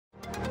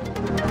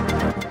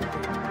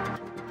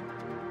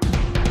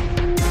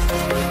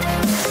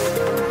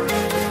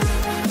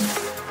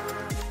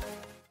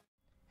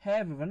Hey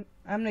everyone,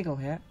 I'm Nico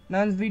here.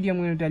 Now in this video I'm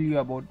going to tell you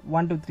about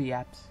 123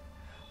 apps.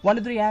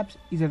 123 apps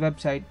is a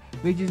website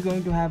which is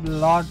going to have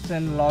lots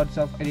and lots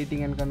of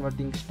editing and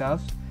converting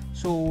stuff.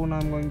 So now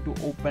I'm going to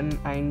open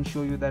and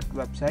show you that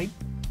website.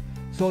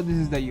 So this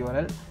is the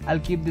URL.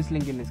 I'll keep this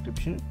link in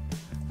description.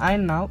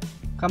 And now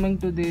coming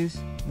to this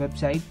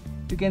website,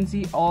 you can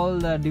see all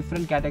the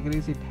different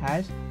categories it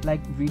has,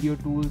 like video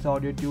tools,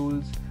 audio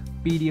tools,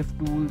 PDF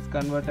tools,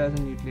 converters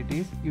and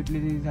utilities.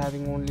 Utilities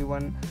having only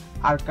one,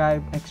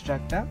 archive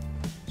extractor,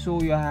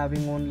 so you're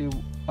having only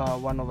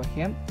one over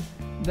here.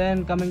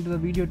 Then coming to the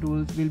video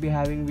tools, we'll be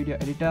having video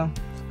editor,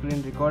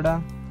 screen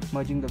recorder,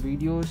 merging the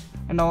videos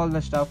and all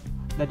the stuff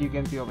that you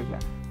can see over here.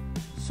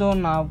 So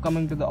now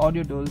coming to the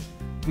audio tools,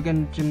 we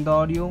can trim the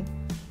audio,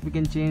 we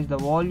can change the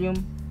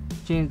volume,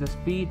 change the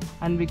speed,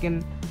 and we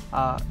can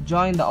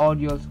join the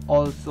audios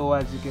also.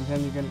 As you can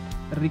see, you can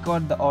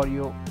record the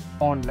audio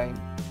online.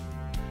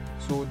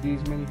 So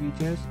these many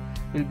features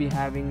we'll be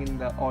having in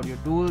the audio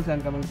tools.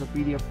 And coming to the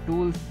PDF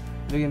tools,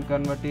 we can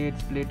convert it,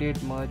 split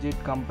it, merge it,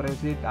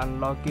 compress it,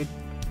 unlock it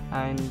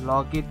and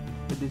lock it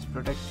with this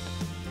protect,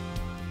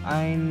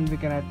 and we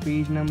can add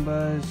page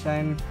numbers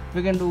and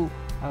we can do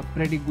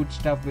pretty good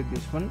stuff with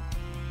this one.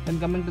 Then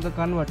coming to the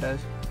converters,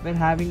 we're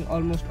having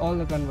almost all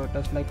the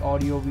converters like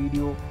audio,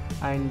 video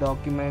and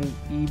document,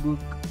 ebook,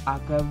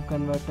 archive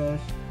converters.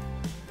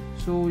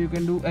 So you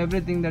can do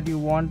everything that you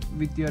want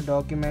with your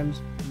documents,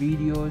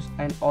 videos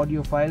and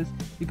audio files.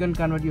 You can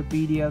convert your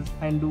PDFs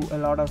and do a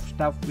lot of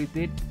stuff with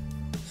it.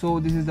 So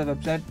this is the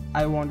website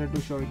I wanted to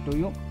show it to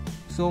you.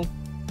 So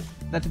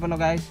that's it for now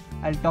guys.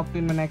 I'll talk to you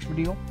in my next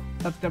video.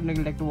 Subscribe if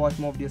you like to watch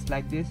more videos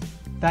like this.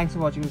 Thanks for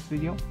watching this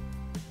video.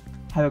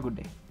 Have a good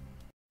day.